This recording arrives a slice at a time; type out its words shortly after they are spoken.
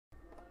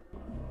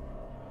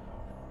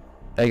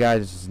Hey guys,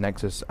 this is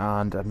Nexus,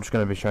 and I'm just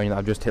going to be showing you that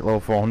I've just hit level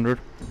 400.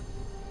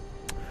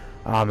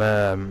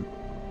 I'm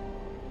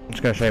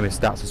just going to show you my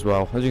stats as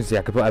well. As you can see,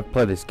 I've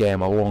played this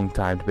game a long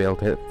time to be able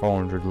to hit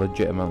 400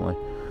 legitimately.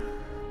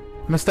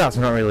 My stats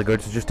are not really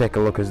good, so just take a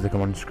look as they come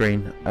on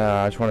screen.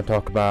 I just want to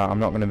talk about, I'm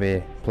not going to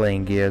be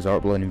playing Gears or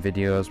uploading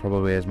videos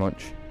probably as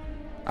much.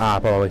 I'll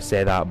probably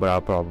say that, but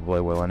I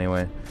probably will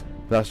anyway.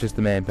 But that's just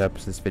the main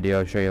purpose of this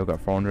video, show you I've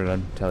got 400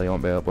 and tell you I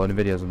won't be uploading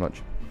videos as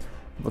much.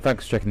 But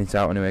thanks for checking this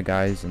out anyway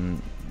guys, and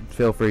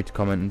feel free to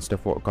comment and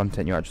stuff what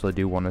content you actually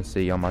do want to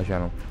see on my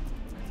channel.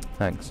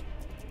 Thanks.